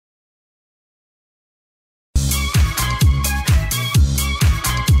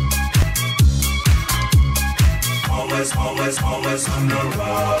always on the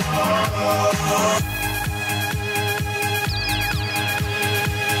road.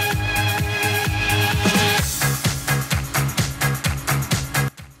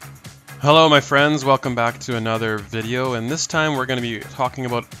 Hello my friends, welcome back to another video, and this time we're going to be talking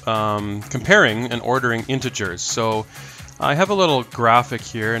about comparing and ordering integers. So I have a little graphic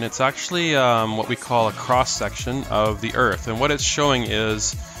here, and it's actually what we call a cross-section of the Earth, and what it's showing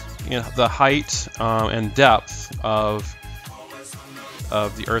is the height and depth of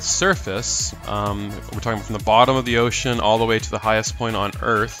the Earth's surface. We're talking from the bottom of the ocean all the way to the highest point on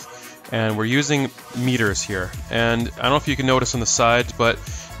Earth, and we're using meters here. And I don't know if you can notice on the sides, but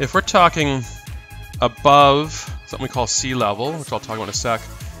if we're talking above something we call sea level, which I'll talk about in a sec,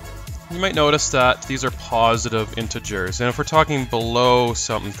 you might notice that these are positive integers. And if we're talking below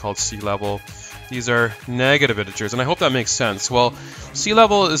something called sea level, these are negative integers. And I hope that makes sense. Well, sea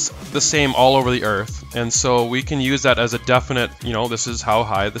level is the same all over the Earth, and so we can use that as a definite, this is how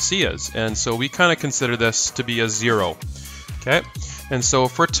high the sea is. And so we kind of consider this to be a 0. Okay? And so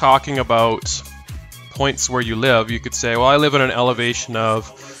if we're talking about points where you live, you could say, well, I live at an elevation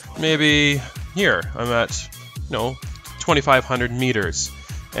of maybe here. I'm at 2,500 meters.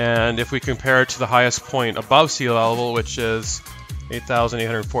 And if we compare it to the highest point above sea level, which is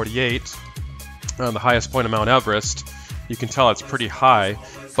 8,848, the highest point of Mount Everest, you can tell it's pretty high.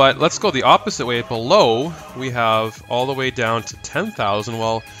 But let's go the opposite way. Below, we have all the way down to 10,000.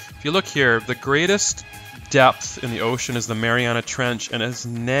 Well, if you look here, the greatest depth in the ocean is the Mariana Trench, and it's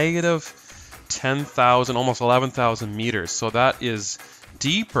negative 10,000, almost 11,000 meters. So that is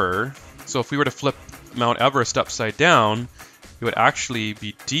deeper. So if we were to flip Mount Everest upside down, it would actually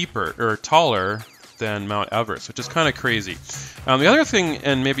be deeper or taller than Mount Everest, which is kind of crazy. The other thing,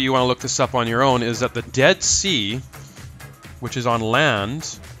 and maybe you want to look this up on your own, is that the Dead Sea, which is on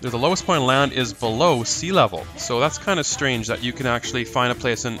land, the lowest point on land is below sea level. So that's kind of strange that you can actually find a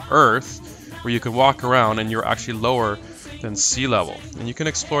place on Earth where you can walk around and you're actually lower than sea level. And you can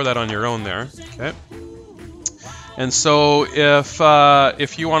explore that on your own there. Okay. And so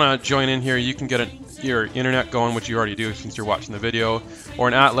if you want to join in here, you can get your internet going, which you already do since you're watching the video, or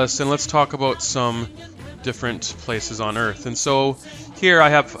an atlas, and let's talk about some different places on Earth. And so here I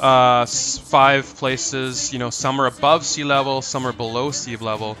have 5 places. Some are above sea level, some are below sea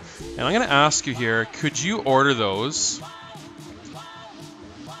level, and I'm going to ask you here, could you order those?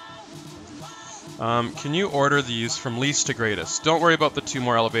 Can you order these from least to greatest? Don't worry about the 2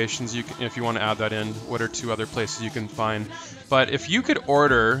 more elevations. You can, if you want to add that in, what are 2 other places you can find? But if you could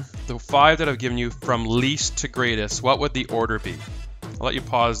order the 5 that I've given you from least to greatest, what would the order be? I'll let you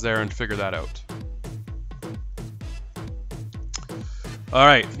pause there and figure that out. All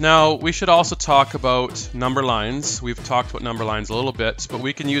right, now we should also talk about number lines. We've talked about number lines a little bit, but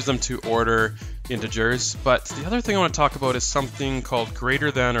we can use them to order integers. But the other thing I want to talk about is something called greater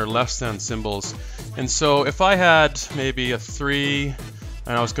than or less than symbols. And so if I had maybe a 3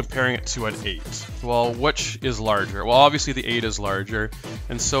 and I was comparing it to an 8, well, which is larger? Well, obviously the 8 is larger.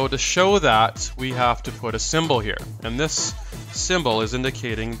 And so to show that, we have to put a symbol here. And this symbol is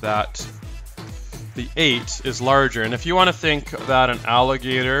indicating that the 8 is larger. And if you want to think that an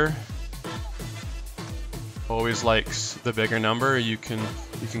alligator always likes the bigger number, you can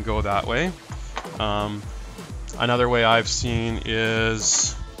go that way. Another way I've seen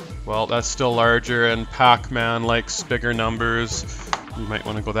is, well, that's still larger, and Pac-Man likes bigger numbers. You might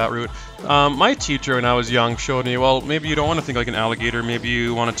want to go that route. My teacher when I was young showed me, well, maybe you don't want to think like an alligator, maybe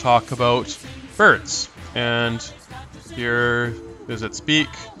you want to talk about birds. And here is its beak,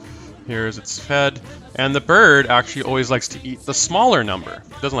 here's its head, and the bird actually always likes to eat the smaller number.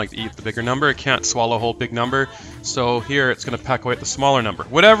 It doesn't like to eat the bigger number. It can't swallow a whole big number. So here it's going to peck away at the smaller number.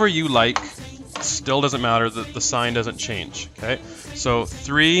 Whatever you like, still doesn't matter. The sign doesn't change. Okay. So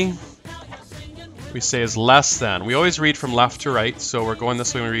 3 we say is less than. We always read from left to right, so we're going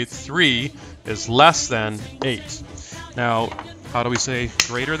this way when we read 3 is less than 8. Now, how do we say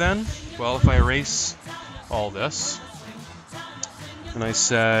greater than? Well, if I erase all this and I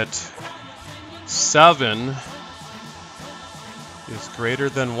said 7 is greater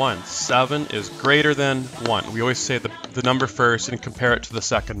than 1. 7 is greater than 1. We always say the number first and compare it to the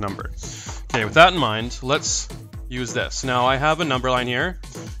second number. Okay, with that in mind, let's use this. Now I have a number line here,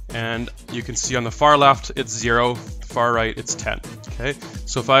 and you can see on the far left it's 0, far right it's 10. Okay,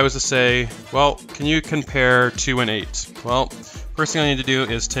 so if I was to say, well, can you compare 2 and 8? Well, first thing I need to do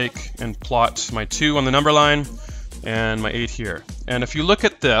is take and plot my 2 on the number line and my 8 here. And if you look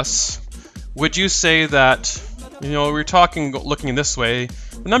at this, would you say that, we're talking looking this way,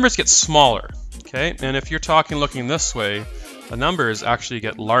 the numbers get smaller, okay? And if you're talking looking this way, the numbers actually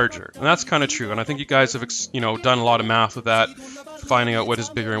get larger. And that's kind of true. And I think you guys have, done a lot of math with that, finding out what is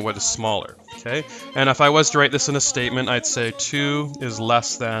bigger and what is smaller. Okay. And if I was to write this in a statement, I'd say 2 is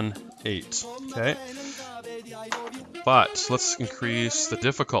less than 8. Okay. But let's increase the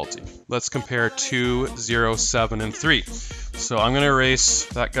difficulty. Let's compare 2, 0, 7, and 3. So I'm going to erase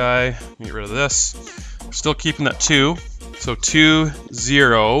that guy, get rid of this. Still keeping that 2. So 2,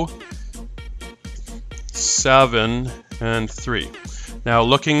 0, 7, and 3. Now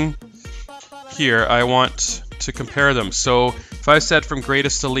looking here, I want to compare them. So if I said from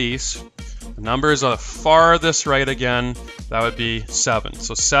greatest to least, the numbers on the farthest right again, that would be 7.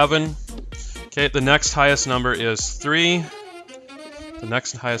 So 7. Okay, the next highest number is 3, the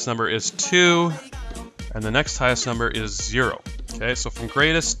next highest number is 2, and the next highest number is 0. Okay, so from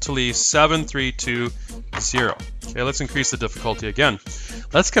greatest to least, 7, 3, 2, 0. Okay, let's increase the difficulty again.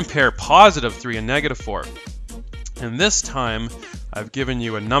 Let's compare positive 3 and negative 4. And this time, I've given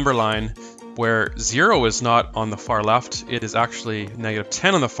you a number line where 0 is not on the far left, it is actually negative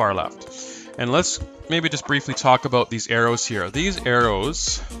 10 on the far left. And let's maybe just briefly talk about these arrows here. These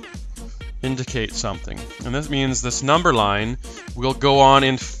arrows indicate something, and this means this number line will go on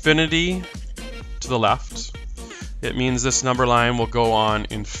infinity to the left. It means this number line will go on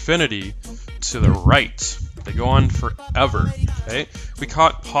infinity to the right. They go on forever. Okay, we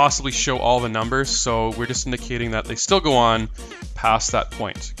can't possibly show all the numbers, so we're just indicating that they still go on past that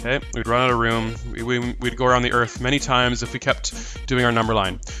point. Okay, we'd run out of room. We'd go around the earth many times if we kept doing our number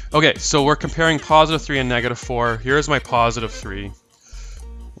line. Okay, so we're comparing positive 3 and negative 4. Here's my positive 3.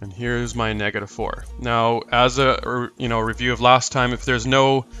 And here's my negative 4. Now, as a review of last time, if there's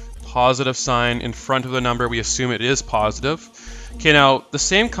no positive sign in front of the number, we assume it is positive. Okay, now the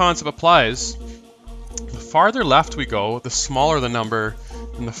same concept applies. The farther left we go, the smaller the number,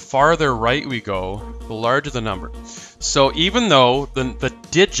 and the farther right we go, the larger the number. So even though the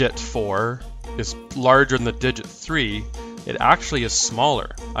digit 4 is larger than the digit 3, it actually is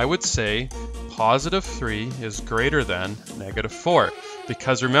smaller. I would say positive 3 is greater than negative 4.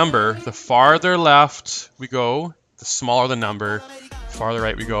 Because remember, the farther left we go, the smaller the number. The farther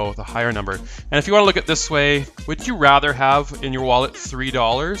right we go, the higher number. And if you want to look at it this way, would you rather have in your wallet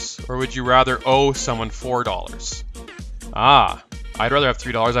 $3 or would you rather owe someone $4? Ah, I'd rather have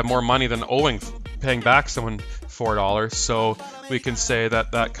 $3. I have more money than paying back someone $4. So we can say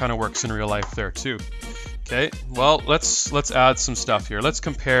that that kind of works in real life there too. Okay, well, let's add some stuff here. Let's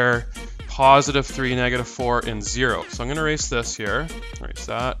compare positive 3, negative 4, and 0. So I'm going to erase this here. Erase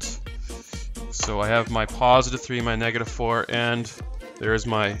that. So I have my positive 3, my negative 4, and there's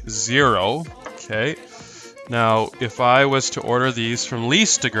my 0. Okay. Now, if I was to order these from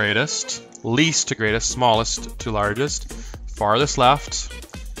least to greatest, smallest to largest, farthest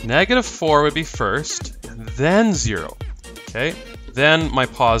left, negative 4 would be first, then 0. Okay. Then my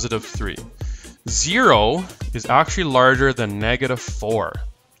positive 3. 0 is actually larger than negative 4.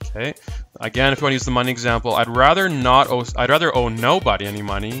 Okay. Again, if you want to use the money example, I'd rather owe nobody any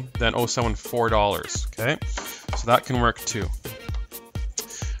money than owe someone $4. Okay, so that can work too.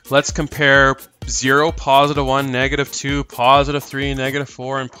 Let's compare 0, positive 1, negative 2, positive 3, negative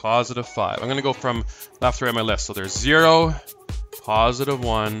 4, and positive 5. I'm going to go from left to right on my list. So there's 0, positive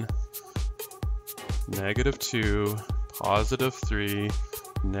 1, negative 2, positive 3,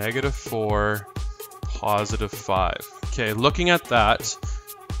 negative 4, positive 5. Okay, looking at that,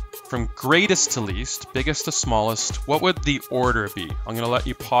 from greatest to least, biggest to smallest, what would the order be? I'm going to let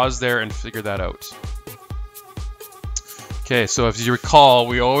you pause there and figure that out. Okay, so if you recall,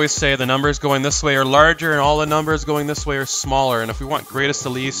 we always say the numbers going this way are larger and all the numbers going this way are smaller. And if we want greatest to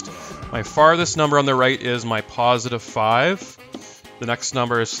least, my farthest number on the right is my positive 5. The next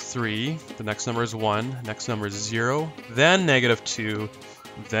number is 3. The next number is 1. Next number is 0. Then negative 2.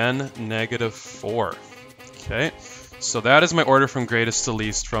 Then negative 4. Okay. So that is my order from greatest to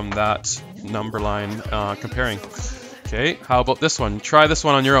least from that number line comparing. Okay, how about this one? Try this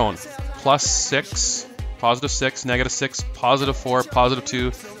one on your own. Plus 6, positive 6, negative 6, positive 4, positive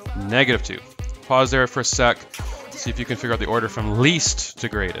 2, negative 2. Pause there for a sec. See if you can figure out the order from least to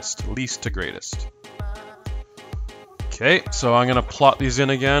greatest. Least to greatest. Okay, so I'm going to plot these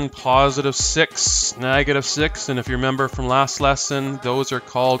in again. Positive 6, negative 6, and if you remember from last lesson, those are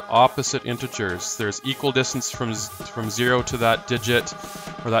called opposite integers. There's equal distance from 0 to that digit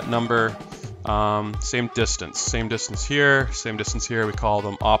or that number. Same distance here, we call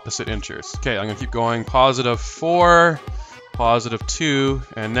them opposite integers. Okay, I'm going to keep going. Positive 4, positive 2,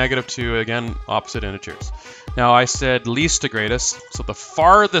 and negative 2, again, opposite integers. Now I said least to greatest, so the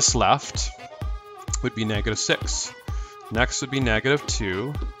farthest left would be negative 6. Next would be negative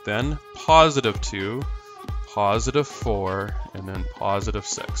 2, then positive 2, positive 4, and then positive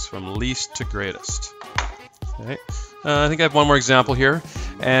 6, from least to greatest. Okay. I think I have one more example here,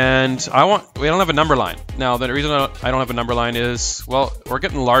 and we don't have a number line. Now, the reason I don't have a number line is, well, we're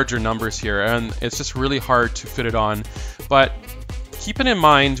getting larger numbers here, and it's just really hard to fit it on. But keeping in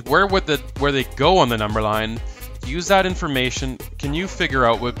mind where they go on the number line, use that information. Can you figure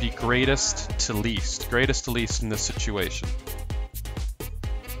out what would be greatest to least in this situation?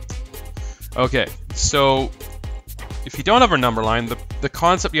 Okay, so if you don't have a number line, the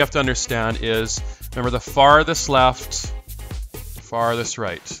concept you have to understand is, remember, the farthest left, farthest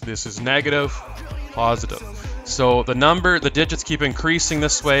right. This is negative, positive. So the digits keep increasing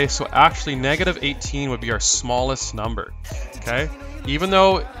this way, so actually negative 18 would be our smallest number, okay? Even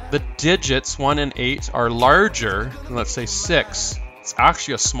though the digits 1 and 8 are larger than, let's say, 6, it's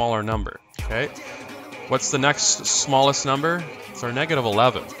actually a smaller number, okay? What's the next smallest number? It's our negative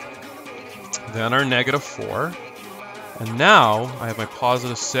 11. Then our negative 4. And now I have my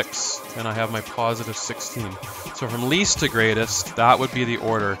positive 6 and I have my positive 16. So from least to greatest, that would be the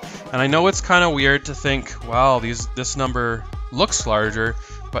order. And I know it's kind of weird to think, wow, this number looks larger,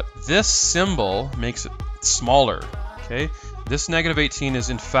 but this symbol makes it smaller, okay? This negative 18 is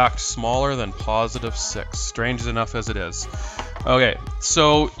in fact smaller than positive 6, strange enough as it is. Okay,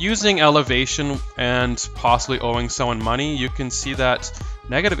 so using elevation and possibly owing someone money, you can see that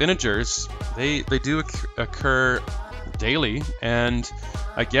negative integers, they do occur daily, and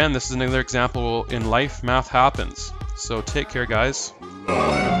again, this is another example in life, math happens. So take care, guys.